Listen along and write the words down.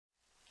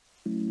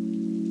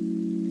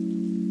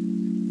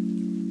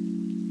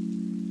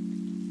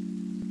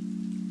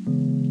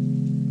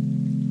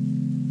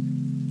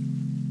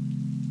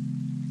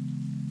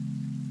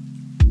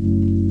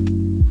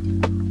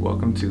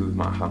to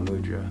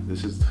Mahamudra.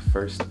 This is the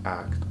first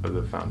act of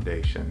the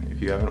foundation.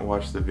 If you haven't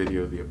watched the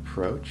video, The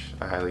Approach,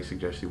 I highly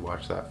suggest you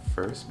watch that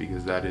first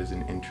because that is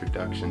an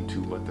introduction to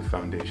what the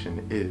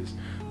foundation is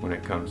when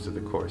it comes to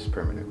the course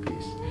Permanent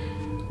Peace.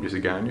 There's a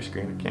guy on your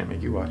screen, I can't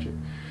make you watch it.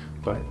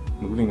 But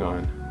moving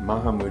on,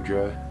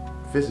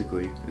 Mahamudra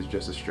physically is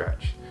just a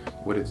stretch.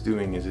 What it's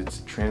doing is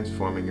it's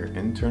transforming your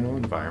internal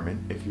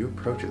environment, if you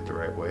approach it the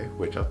right way,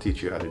 which I'll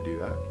teach you how to do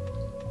that,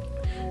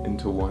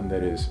 into one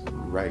that is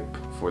ripe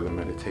for the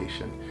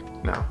meditation.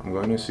 Now, I'm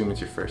going to assume it's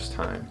your first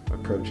time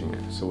approaching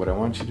it. So what I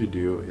want you to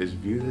do is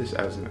view this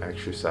as an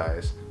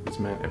exercise that's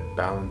meant at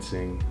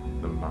balancing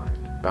the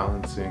mind,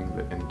 balancing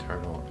the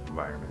internal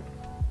environment.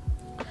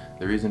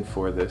 The reason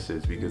for this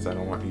is because I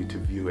don't want you to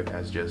view it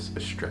as just a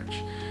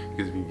stretch.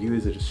 Because if you view it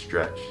as a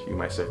stretch, you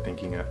might start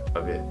thinking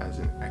of it as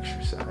an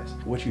exercise.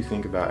 What you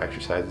think about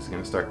exercise is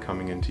going to start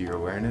coming into your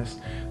awareness.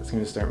 It's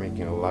going to start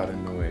making a lot of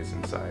noise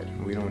inside.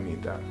 We don't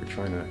need that. We're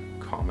trying to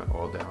calm it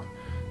all down.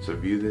 So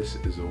view this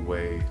as a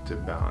way to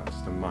balance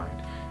the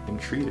mind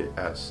and treat it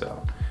as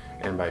so.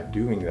 And by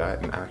doing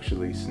that and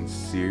actually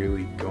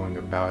sincerely going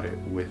about it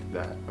with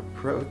that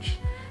approach,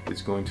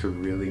 it's going to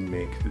really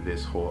make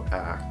this whole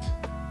act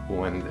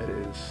one that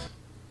is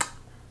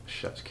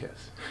chef's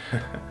kiss.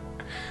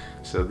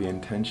 So the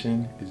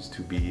intention is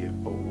to be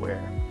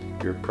aware.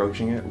 You're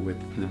approaching it with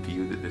the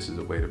view that this is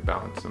a way to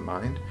balance the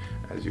mind.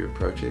 As you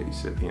approach it, you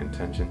set the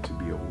intention to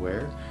be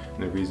aware.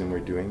 And the reason we're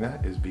doing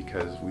that is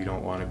because we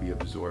don't want to be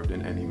absorbed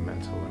in any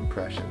mental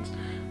impressions.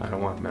 I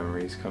don't want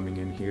memories coming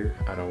in here.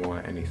 I don't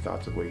want any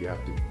thoughts of what you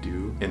have to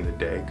do in the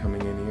day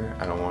coming in here.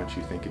 I don't want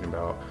you thinking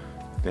about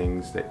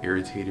things that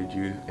irritated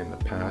you in the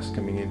past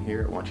coming in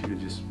here. I want you to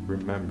just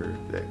remember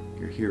that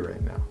you're here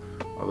right now.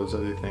 All those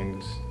other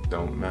things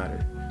don't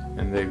matter,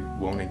 and they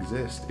won't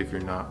exist if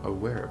you're not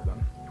aware of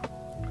them.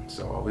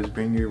 So always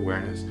bring your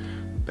awareness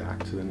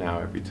back to the now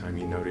every time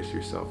you notice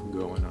yourself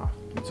going off.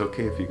 It's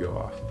okay if you go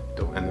off.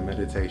 Don't end the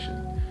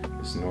meditation.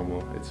 It's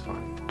normal, it's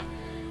fine.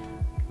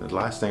 The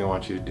last thing I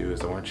want you to do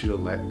is I want you to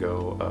let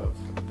go of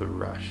the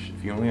rush.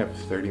 If you only have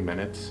 30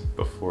 minutes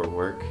before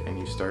work and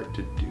you start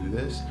to do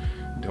this,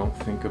 don't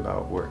think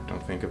about work,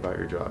 don't think about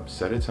your job.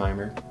 Set a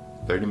timer,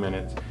 30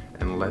 minutes,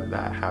 and let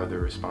that have the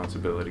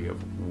responsibility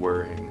of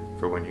worrying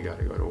for when you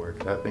gotta go to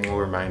work. That thing will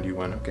remind you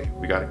when, okay,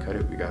 we gotta cut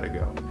it, we gotta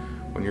go.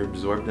 When you're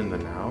absorbed in the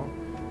now,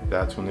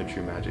 that's when the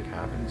true magic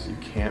happens. You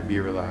can't be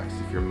relaxed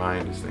if your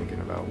mind is thinking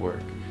about work.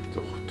 It's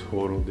a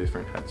total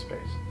different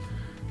headspace.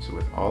 So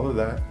with all of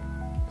that,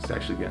 let's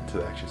actually get into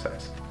the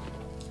exercise.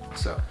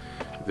 So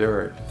there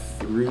are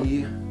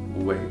 3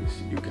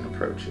 ways you can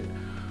approach it,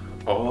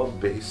 all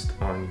based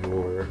on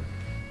your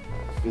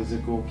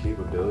physical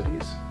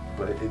capabilities,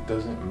 but it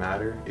doesn't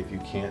matter if you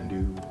can't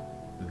do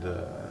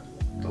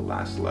the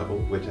last level,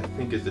 which I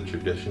think is the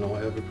traditional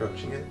way of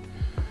approaching it.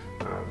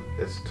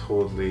 It's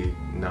totally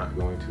not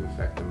going to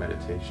affect the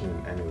meditation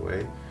in any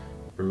way.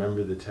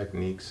 Remember, the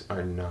techniques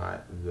are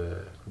not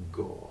the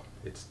goal.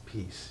 It's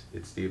peace.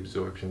 It's the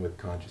absorption with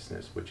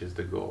consciousness, which is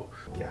the goal.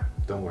 Yeah,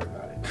 don't worry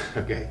about it,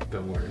 okay?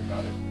 Don't worry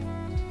about it.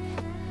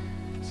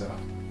 So,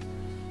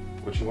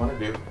 what you want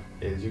to do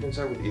is you can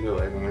start with either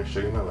leg. I'm going to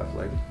show you my left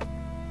leg.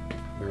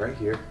 But right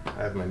here,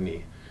 I have my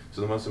knee. So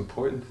the most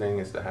important thing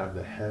is to have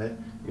the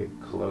head get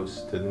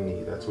close to the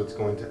knee. That's what's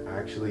going to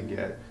actually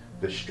get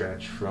the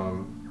stretch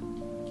from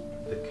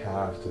the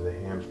calf to the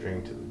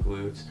hamstring to the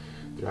glutes,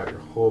 throughout your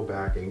whole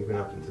back and even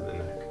up into the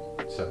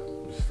neck.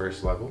 So,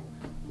 first level,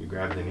 you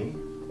grab the knee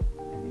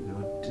and you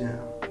go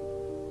down.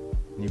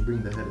 And you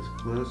bring the head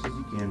as close as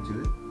you can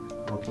to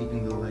it while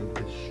keeping the leg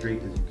as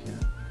straight as you can.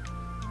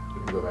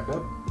 You can go back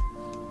up.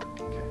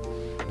 Okay.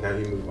 Now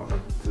you move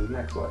on to the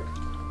next leg.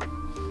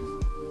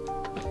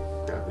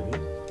 Grab the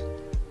knee,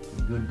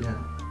 and go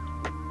down.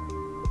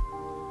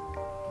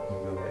 And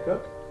go back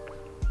up.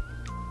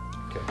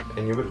 Okay.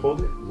 And you would hold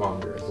it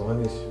longer, as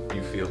long as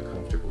you feel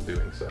comfortable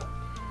doing so.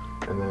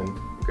 And then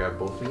grab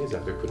both knees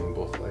after putting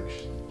both legs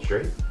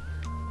straight,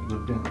 and go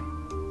down.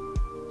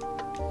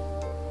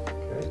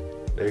 Okay,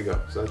 there you go.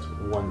 So that's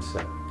 1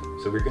 set.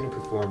 So we're going to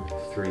perform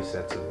 3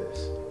 sets of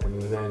this,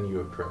 and then you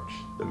approach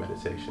the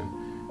meditation.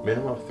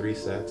 Minimum of 3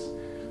 sets.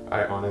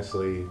 I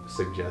honestly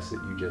suggest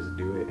that you just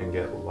do it and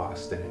get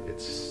lost in it.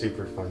 It's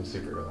super fun,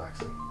 super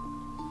relaxing.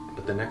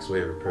 But the next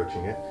way of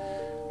approaching it,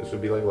 this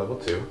would be like level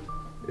 2,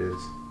 is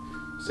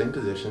same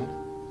position,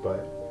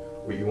 but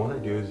what you want to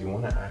do is you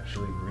want to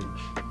actually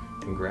reach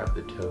and grab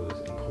the toes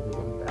and pull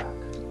them back.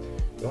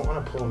 You don't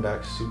want to pull them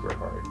back super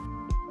hard.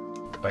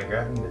 By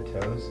grabbing the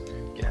toes,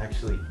 you can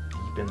actually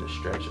deepen the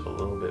stretch a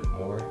little bit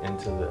more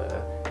into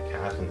the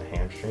calf and the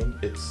hamstring.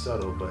 It's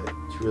subtle, but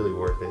it's really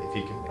worth it if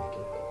you can make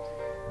it.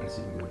 And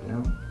so you go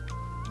down,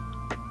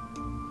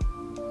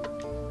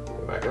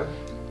 go back up.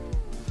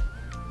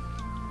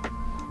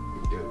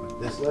 You do it with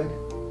this leg.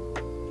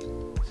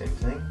 Same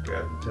thing,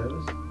 grab the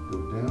toes, go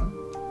down,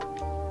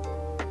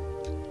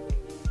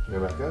 go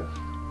back up.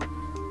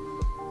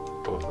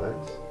 Both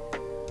legs,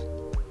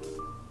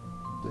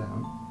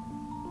 down,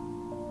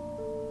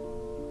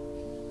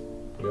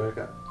 go back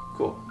up.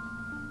 Cool.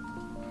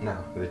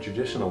 Now, the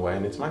traditional way,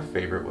 and it's my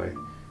favorite way,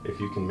 if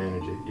you can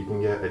manage it, you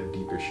can get a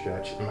deeper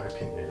stretch, in my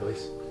opinion at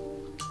least.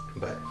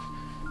 But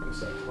I'm gonna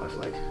start the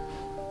flashlight.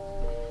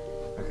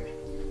 Okay,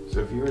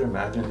 so if you were to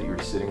imagine that you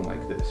were sitting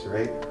like this,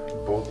 right?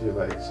 Both your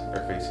legs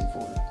are facing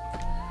forward.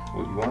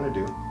 What you want to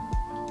do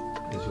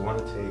is you want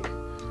to take,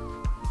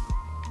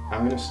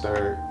 I'm going to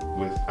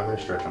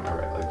stretch on my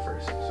right leg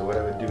first. So what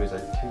I would do is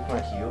I'd take my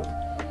heel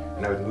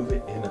and I would move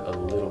it in a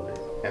little bit,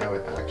 and I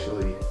would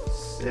actually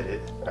sit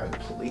it, I would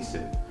place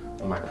it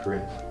on my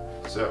perineum.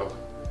 So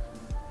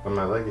when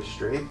my leg is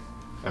straight,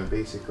 I'm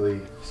basically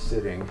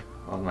sitting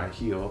on my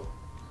heel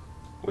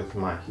with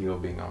my heel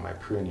being on my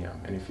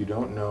perineum. And if you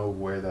don't know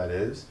where that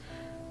is,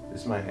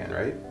 this is my hand,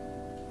 right?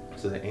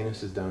 So the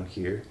anus is down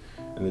here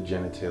and the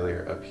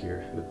genitalia are up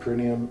here. The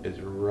perineum is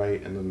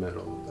right in the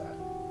middle of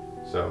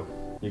that. So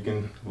you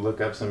can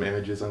look up some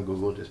images on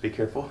Google, just be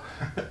careful,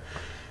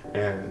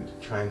 and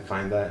try and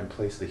find that and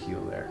place the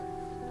heel there.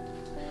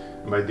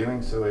 And by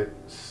doing so, it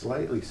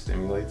slightly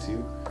stimulates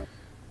you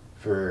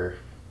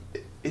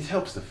it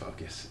helps to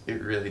focus.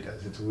 It really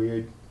does. It's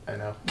weird, I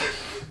know,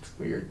 it's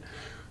weird,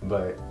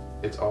 but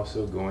it's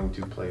also going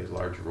to play a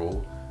large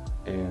role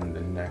in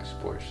the next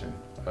portion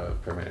of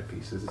permanent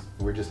pieces.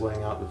 We're just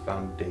laying out the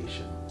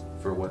foundation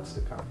for what's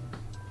to come.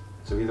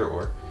 So either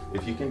or,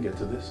 if you can get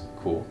to this,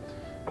 cool.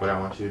 What I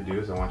want you to do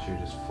is I want you to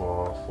just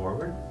fall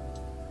forward,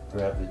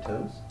 grab the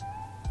toes,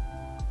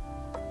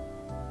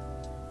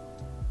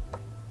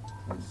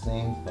 and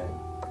same thing,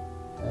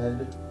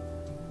 head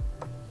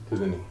to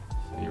the knee,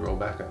 and you roll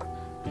back up.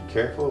 Be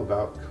careful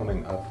about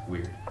coming up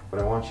weird.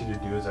 What I want you to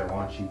do is I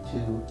want you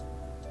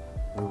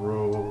to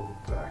roll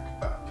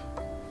back up,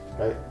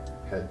 right?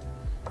 Head,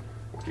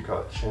 what do you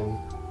call it, chin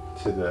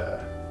to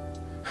the,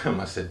 I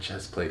almost said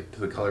chest plate, to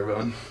the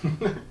collarbone.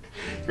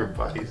 Your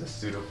body's a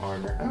suit of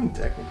armor. I mean,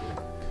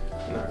 technically,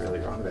 I'm not really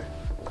wrong there.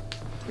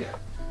 Yeah,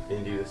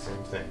 and do the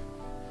same thing.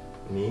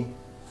 Knee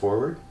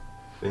forward,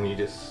 then you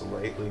just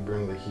slightly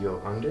bring the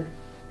heel under,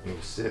 and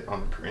you sit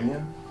on the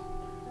perineum,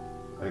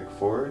 leg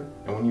forward,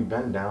 and when you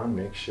bend down,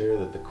 make sure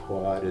that the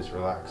quad is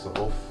relaxed. The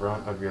whole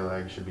front of your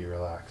leg should be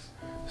relaxed.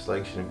 This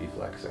leg shouldn't be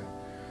flexing.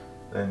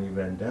 Then you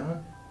bend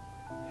down,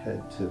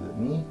 head to the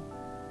knee,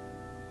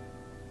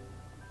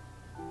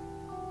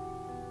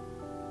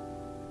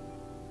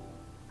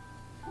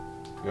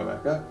 go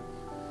back up,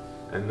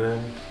 and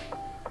then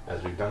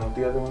as we've done with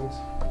the other ones,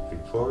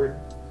 feet forward,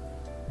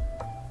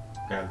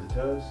 grab the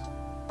toes,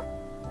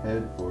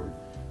 head forward.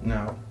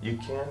 Now you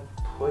can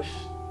push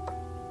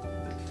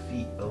the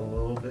feet a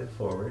little bit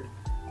forward,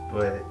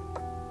 but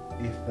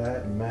if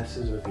that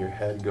messes with your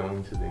head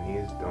going to the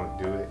knees, don't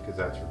do it, because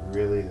that's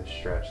really the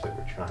stretch that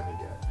we're trying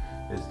to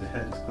get, is the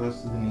head as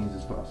close to the knees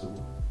as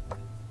possible.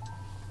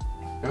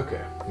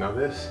 Okay, now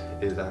this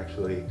is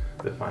actually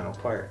the final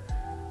part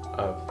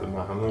of the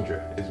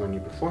Mahamudra, is when you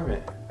perform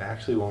it, I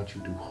actually want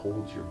you to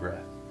hold your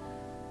breath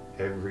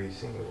every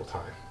single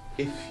time,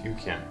 if you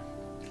can.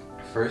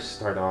 First,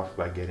 start off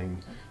by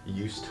getting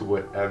used to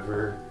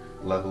whatever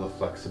level of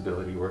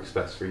flexibility works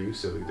best for you,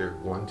 so either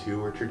 1,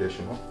 2, or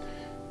traditional,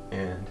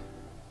 and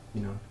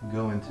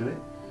go into it.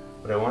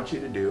 What I want you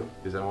to do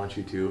is I want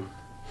you to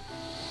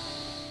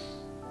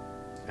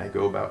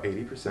go about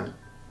 80%,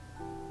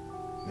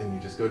 then you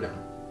just go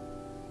down.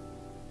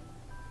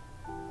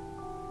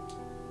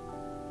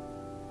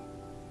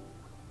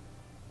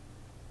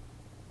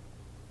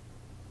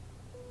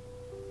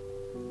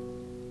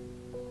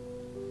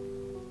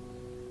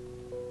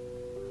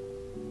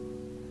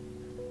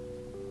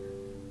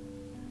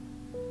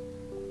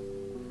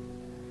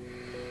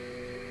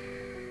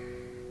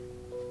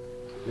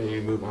 Then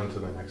you move on to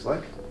the next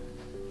leg,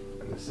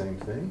 and the same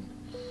thing.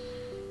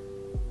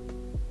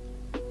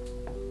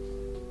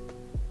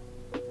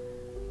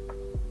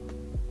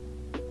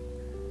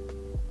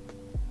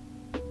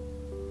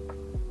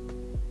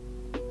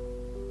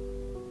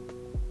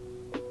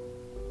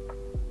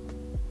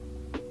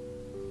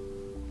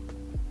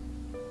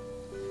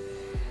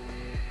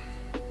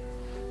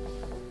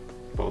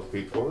 Both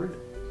feet forward.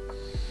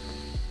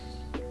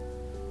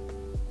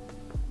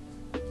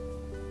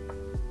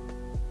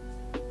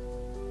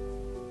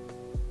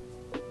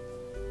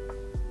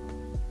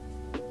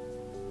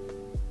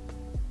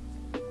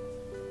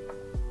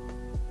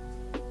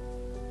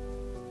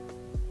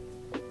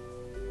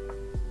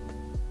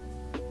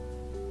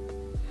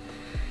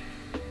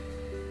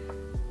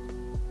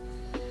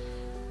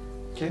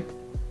 Okay,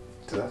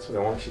 so that's what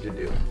I want you to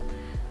do.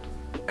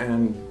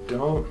 And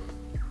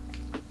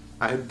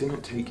I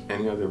didn't take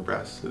any other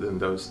breaths than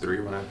those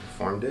 3 when I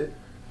performed it.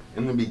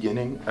 In the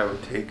beginning, I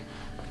would take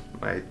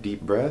my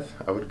deep breath,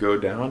 I would go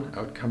down,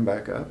 I would come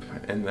back up,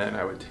 and then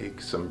I would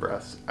take some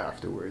breaths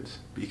afterwards,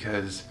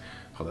 because,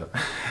 hold up.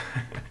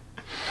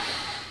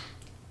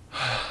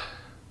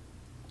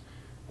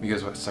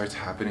 Because what starts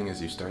happening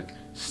is you start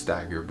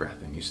stagger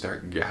breathing, you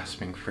start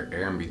gasping for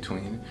air in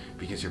between,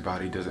 because your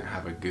body doesn't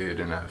have a good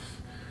enough,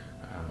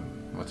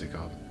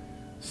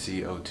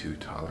 CO2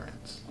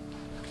 tolerance.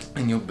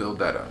 And you'll build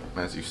that up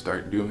as you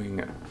start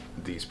doing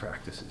these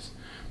practices.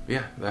 But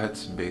yeah,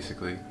 that's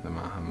basically the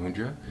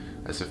Mahamudra.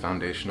 That's a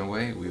foundational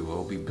way. We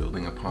will be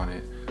building upon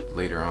it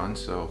later on,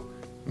 so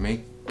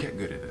get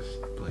good at this,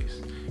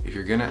 please. If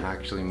you're gonna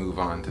actually move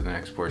on to the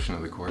next portion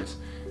of the course,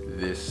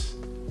 this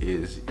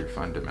is your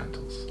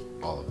fundamentals,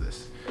 all of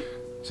this.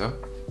 So,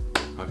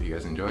 hope you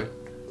guys enjoyed.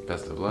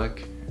 Best of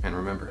luck, and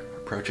remember,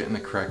 approach it in the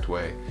correct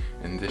way,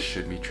 and this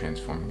should be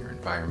transforming your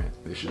environment.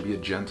 This should be a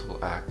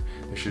gentle act.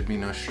 There should be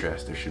no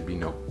stress. There should be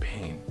no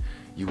pain.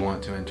 You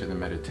want to enter the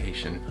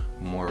meditation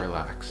more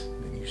relaxed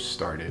than you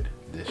started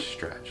this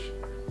stretch.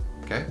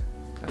 Okay?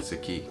 That's the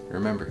key.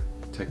 Remember,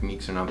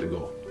 techniques are not the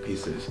goal.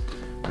 Peace is.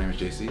 My name is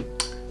JC.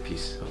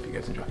 Peace. Hope you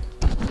guys enjoy.